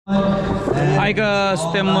Hai că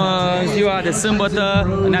suntem în ziua de sâmbătă,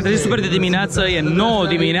 ne-am trezit super de dimineață, e 9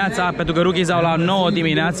 dimineața, pentru că rookies au la 9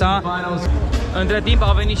 dimineața. Între timp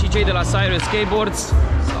au venit și cei de la Cyrus Skateboards,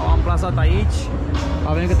 s-au amplasat aici,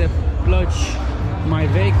 au venit câte plăci mai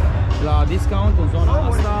vechi la discount în zona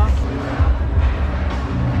asta.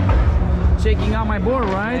 Checking out my board,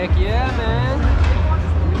 right? Heck yeah, man.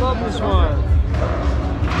 Love this one.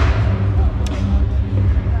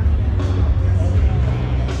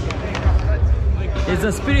 It's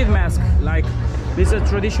a spirit mask, like this is a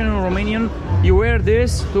traditional Romanian. You wear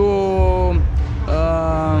this to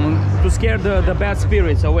scare the bad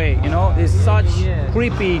spirits away. You know, it's such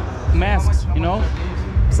creepy masks. You know,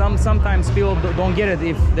 sometimes people don't get it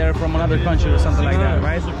if they're from another country or something like that,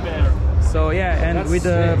 right? So yeah, and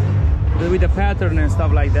with the pattern and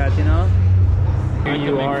stuff like that, you know. Who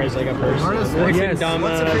you are as like a person. Yes.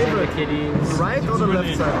 What's the favorite? Kitties. Right or the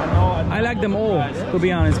left side? I like them all, to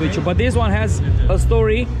be honest with you. But this one has a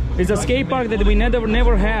story. It's a skate park that we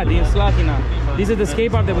never had in Slatina. This is the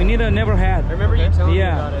skate park that we never had. I remember you telling me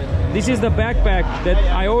about it. This is the backpack that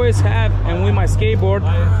I always have, and with my skateboard,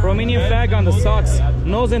 Romanian flag on the socks.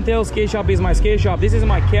 Nose and Tail Skate Shop is my skate shop. This is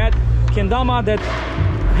my cat, Kendama, that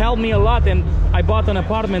helped me a lot, and I bought an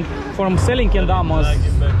apartment from selling Kendamas.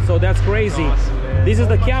 So that's crazy. This is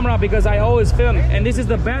the camera because I always film, and this is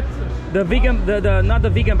the bat, the vegan, not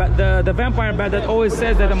the vegan bat, the vampire bat that always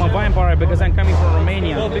says that I'm a vampire because I'm coming from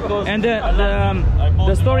Romania. And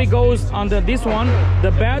the story goes under this one.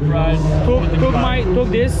 The bat took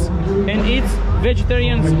this and eats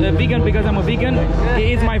vegetarians, vegan because I'm a vegan. He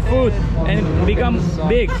eats my food and become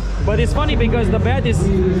big. But it's funny because the bat is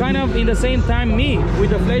kind of in the same time me,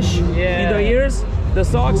 with the flesh in the ears, the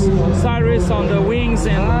socks, Cyrus on the wings,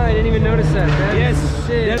 and I didn't even notice that. Yes.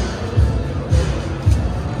 Shit.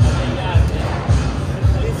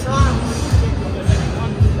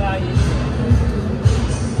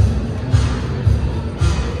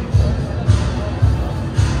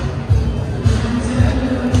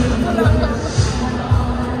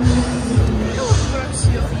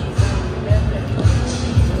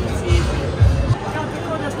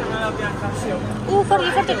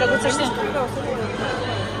 Foarte drăguț, să știi.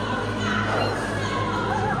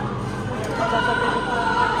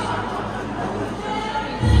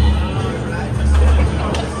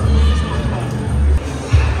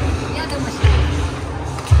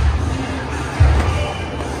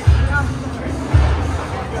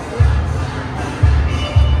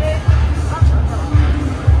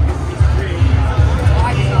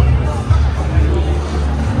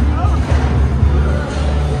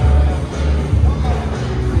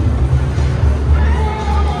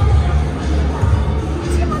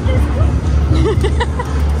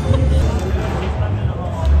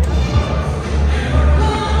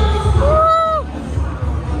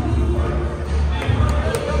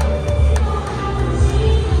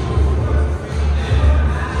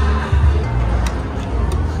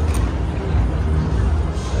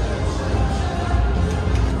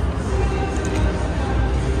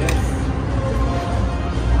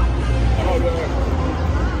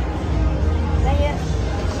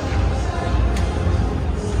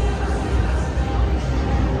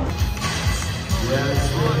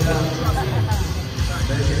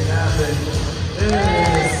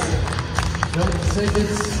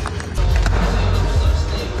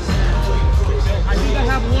 I think I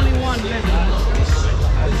have only one left.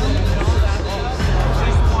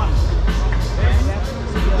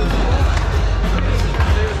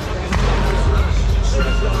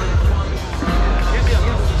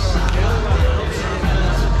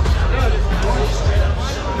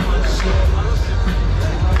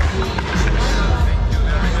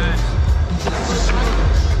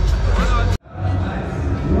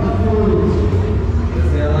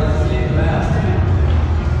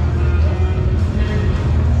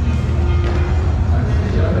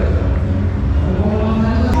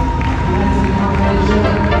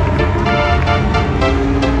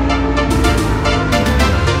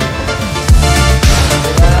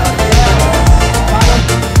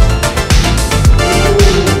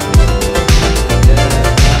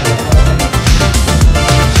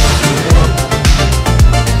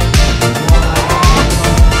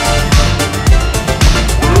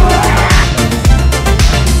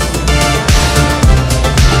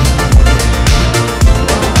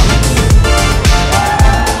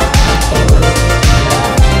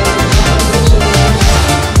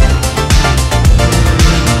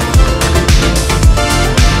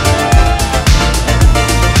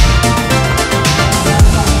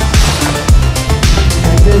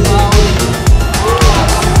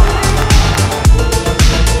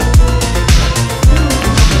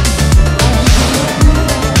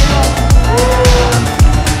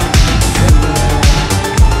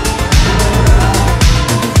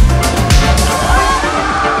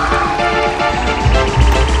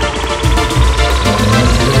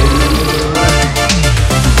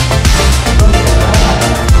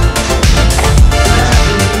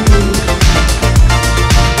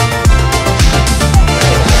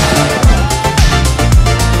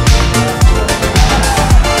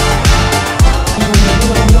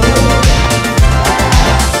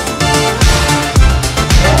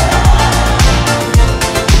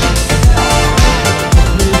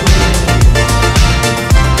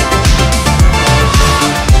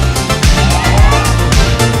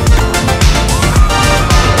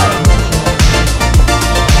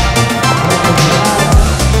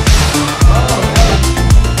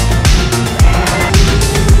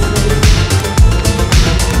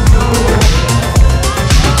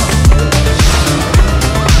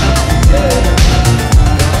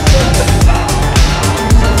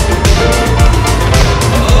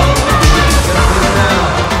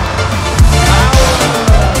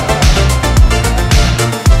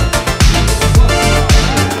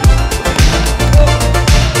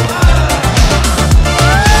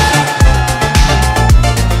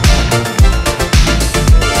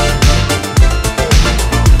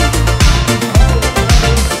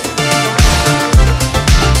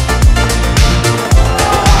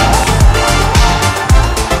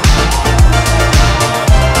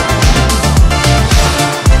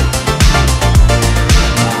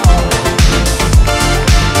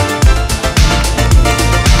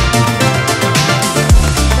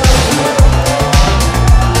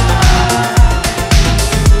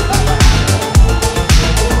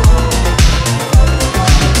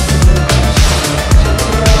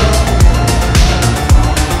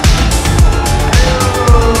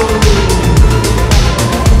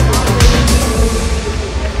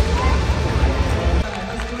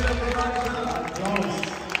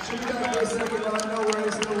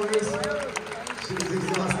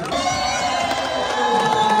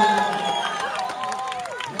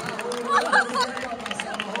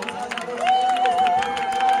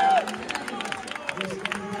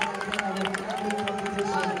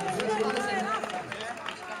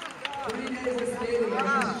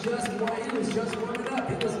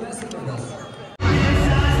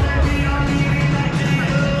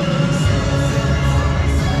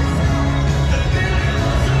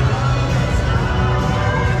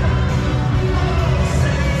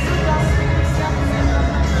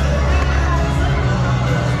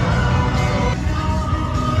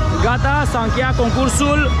 Gata, s-a încheiat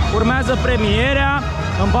concursul, urmează premierea.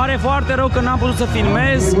 Îmi pare foarte rău că n-am putut să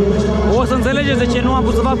filmez. O să înțelegeți de ce nu am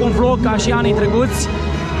putut să fac un vlog ca și anii trecuți.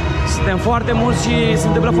 Suntem foarte mulți și se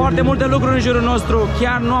întâmplă foarte multe lucruri în jurul nostru.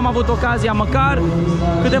 Chiar nu am avut ocazia, măcar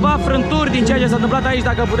câteva frânturi din ceea ce s-a întâmplat aici,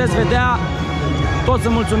 dacă puteți vedea, tot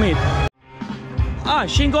sunt mulțumit.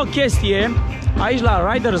 Și încă o chestie, aici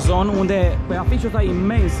la Rider Zone, unde pe afișul ăsta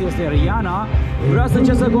imens este Rihanna, vreau să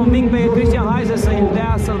încerc să conving pe Cristian Heise să-i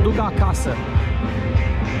dea să-l ducă acasă.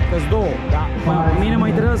 Că-s două, da? Pe mine mă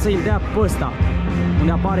interesează să-i dea pe ăsta,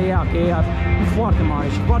 unde apare ea, că e foarte mare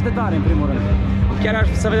și foarte tare în primul rând. Chiar aș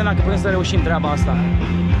să vedem dacă putem să reușim treaba asta.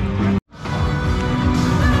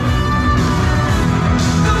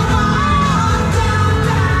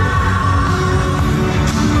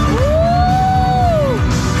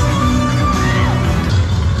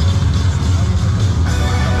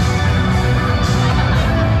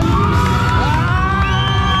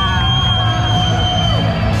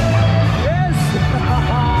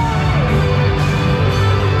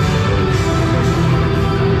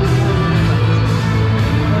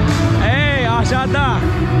 Da.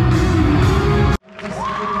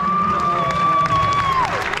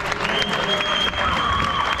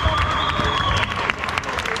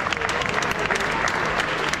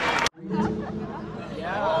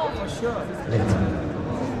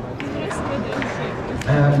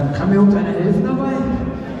 Kann mir irgendeiner helfen dabei?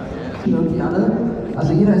 Irgendwie alle.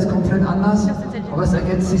 Also jeder ist komplett anders, aber es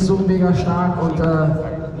ergänzt sich so mega stark und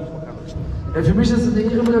für mich ist es eine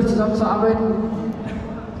Ehre, mit euch zusammenzuarbeiten.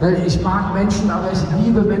 Weil ich mag Menschen, aber ich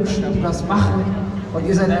liebe Menschen, die was machen. Und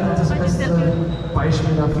ihr seid einfach das beste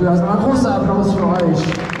Beispiel dafür. Also mal großer Applaus für euch.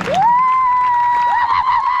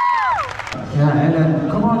 Yeah, Ellen,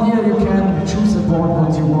 come on here. You can choose a board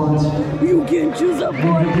what you want. You can choose a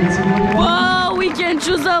board. Wow, we can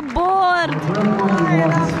choose a board.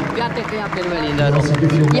 Fíjate que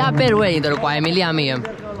ia Perwell cu Emilia mie.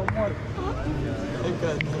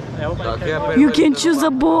 You can choose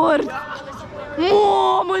a board.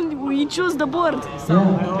 Mom, we choose the board.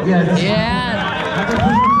 Yeah.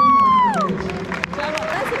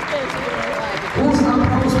 Großen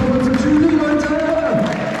Applaus für unsere Jury, Leute!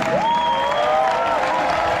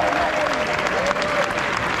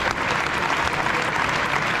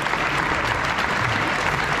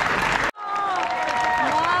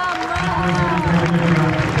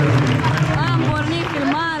 Am pornit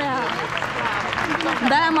filmarea.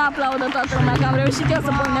 De-aia mă aplaudă toată lumea, că am reușit eu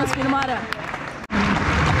să pornesc filmarea.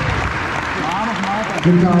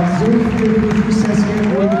 Und da so viel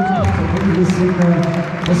Freestyle-Skateboarding gemacht und unsere Szene.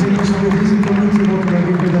 Deswegen möchte ich diesen Community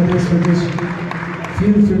übergeben, der ist für dich.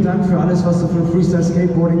 Vielen, vielen Dank für alles, was du für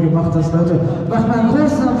Freestyle-Skateboarding gemacht hast, Leute. Macht mal einen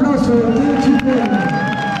großen Applaus für den Typen.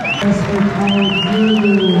 Das wird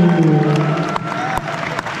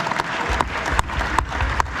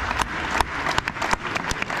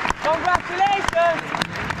Congratulations!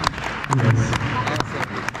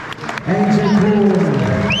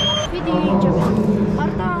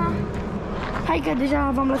 Hai că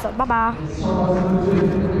deja v-am lăsat. Ba, ba!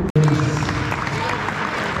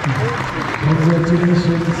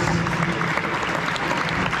 Congratulations.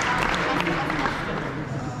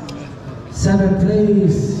 7th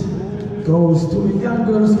place goes to the young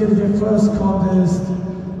girls getting their first contest,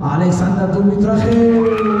 Alexander Dumitrache.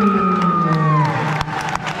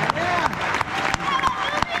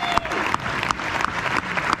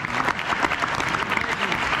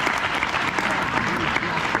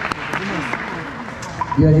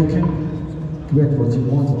 Yeah, you can get what you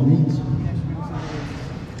want or need.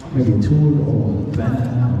 Maybe a tool or a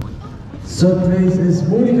banner. Third place is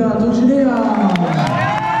Monika Ducinea.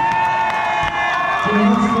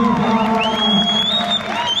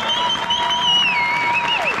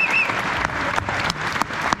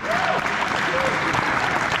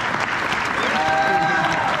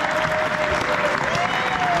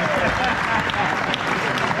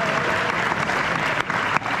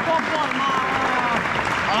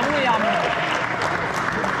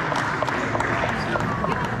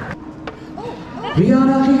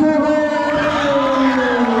 Rihanna Rigore!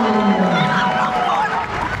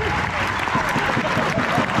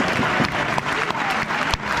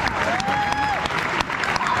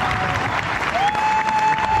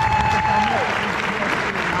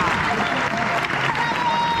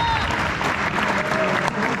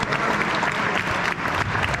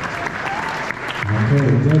 Okay,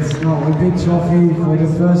 that's now a big trophy for the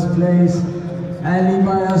first place. Ali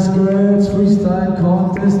Myers Girls Freestyle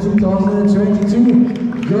Contest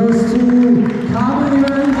 2022 goes to Carmen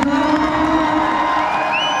Renner.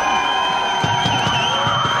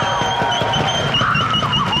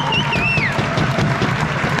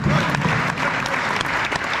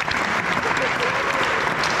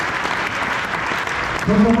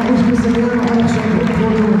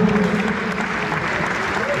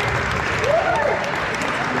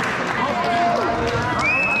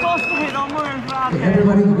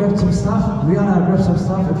 Everybody grab some stuff. Rihanna, grab some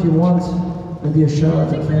stuff if you want. Maybe a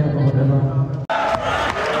shirt, a cap, or whatever.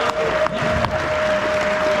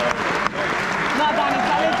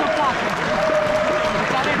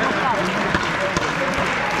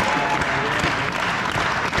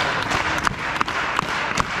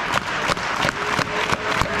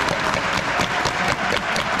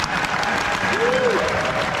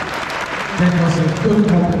 That was a good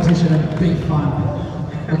competition and big fun.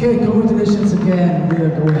 Okay, congratulations again, Peter,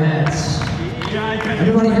 go ahead.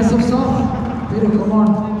 Everybody has some stuff? Peter, come on.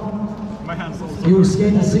 You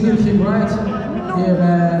skate the single kick, right? Yeah,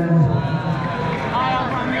 man.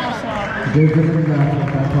 Give it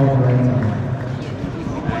that power right now.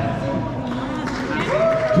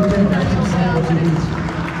 You can have some stuff what you need.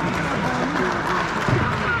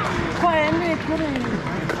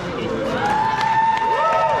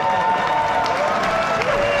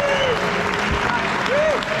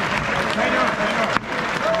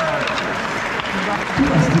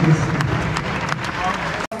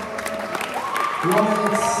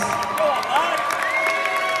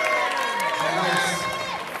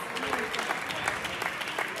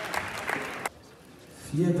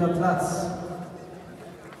 Vierter Platz.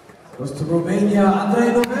 Goes to Romania,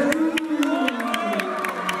 Andrei Novelli.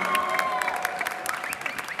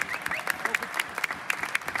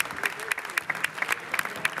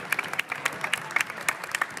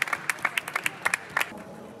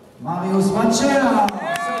 Marius Manchera.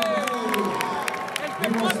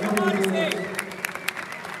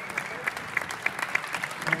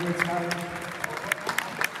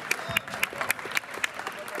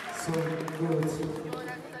 So good.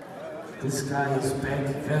 This guy is back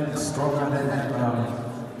and stronger than ever.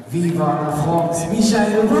 Viva la France,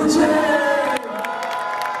 Michael Bucce!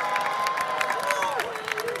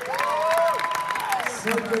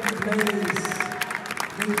 Second place,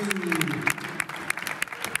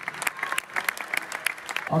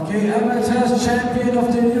 Okay, amateur champion of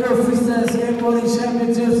the EURO-FREESTYLE Skateboarding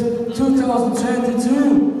Championships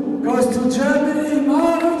 2022 goes to Germany,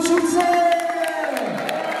 Marvin Schütze!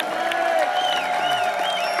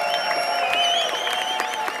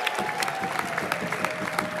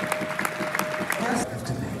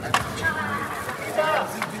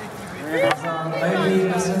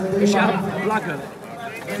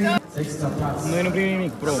 Sechster Platz. Noi nu primim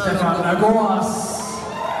nimic, bro. Stefan Lagoas.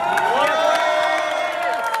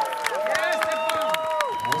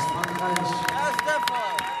 Aus Frankreich.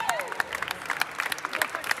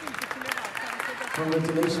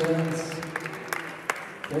 Congratulations.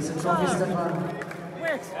 There's a trophy, Stefan.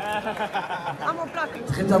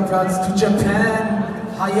 Dritter Platz to Japan.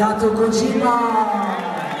 Hayato Kojima.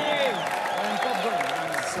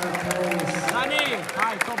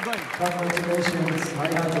 Congratulations,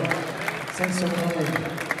 Hayato. Thanks for coming.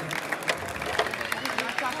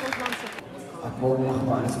 Ab morgen machen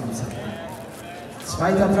wir alles Konzert.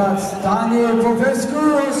 Zweiter Platz, Daniel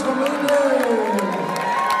Popescu aus Rumänien.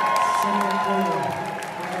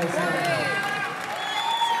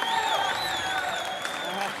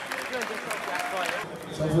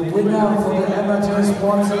 So the winner for the amateur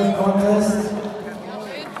sponsored contest.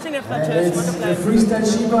 And it's the freestyle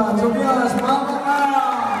Shiba, Tobias Barbara.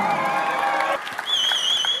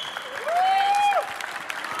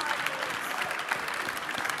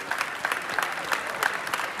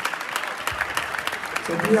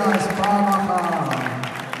 Tobias Barmacher,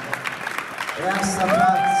 erster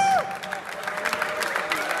Platz.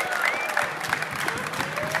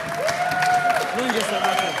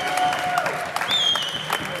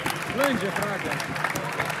 Plânge, frate.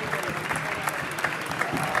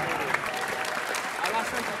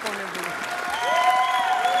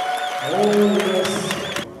 Oh yes.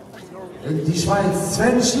 In die Schweiz,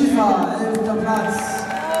 Sven Schiefer, 11. Platz.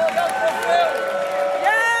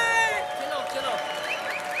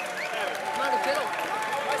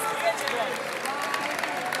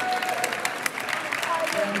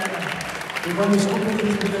 Wir wollen dich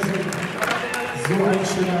unbedingt wiedersehen. So ein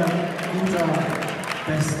schöner, guter,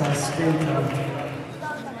 bester Skater.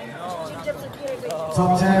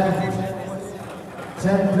 Top 10.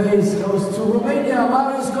 10th place goes to Romania,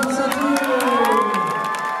 Marius Constantin.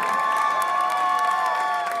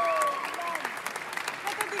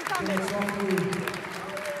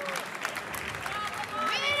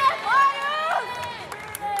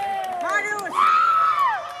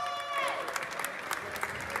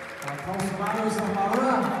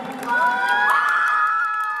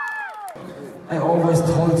 I always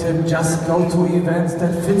told him, just go to events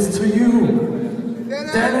that fits to you.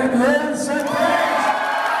 Denim Hills and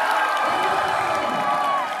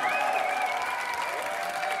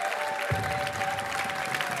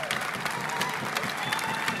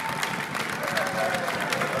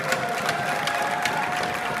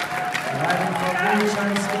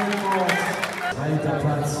zweiter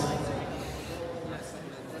Platz.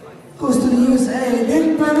 Goes to the USA,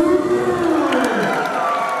 in Peru!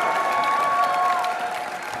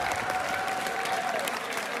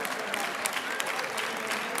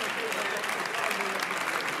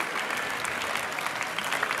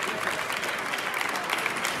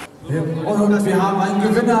 Und wir haben einen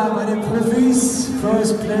Gewinner bei den Profis.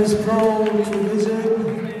 First place pro division.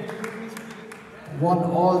 Won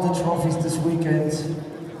all the trophies this weekend.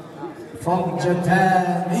 From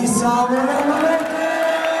Japan, Isamu.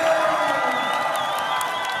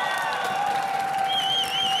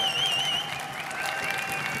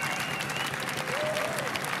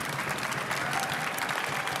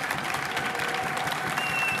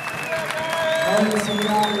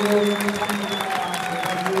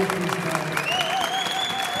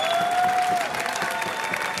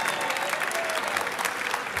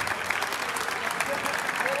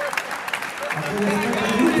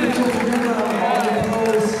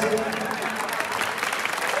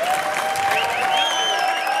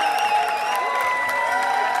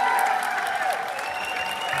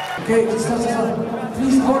 Okay,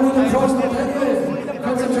 please only the applause, not anyway.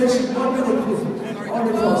 Concentration, 1 minute, please.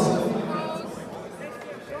 Only applause.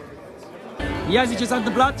 Ia zi ce s-a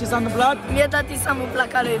întâmplat? Ce s-a întâmplat? Mi-a dat Isamu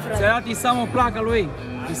placa lui, frate. Ți-a dat Isamu placa lui.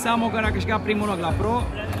 Isamu care a câștigat primul loc la Pro.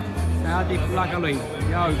 Ți-a dat placa lui.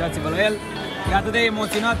 Ia uitați-vă la el. E atât de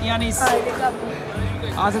emoționat, Ianis. Hai de capul.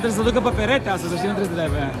 Asta trebuie să ducă pe perete, asta să știi, nu trebuie să dai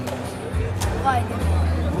pe ea. Hai de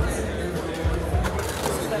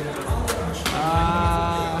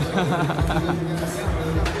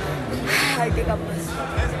Hai de capul.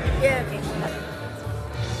 E ok.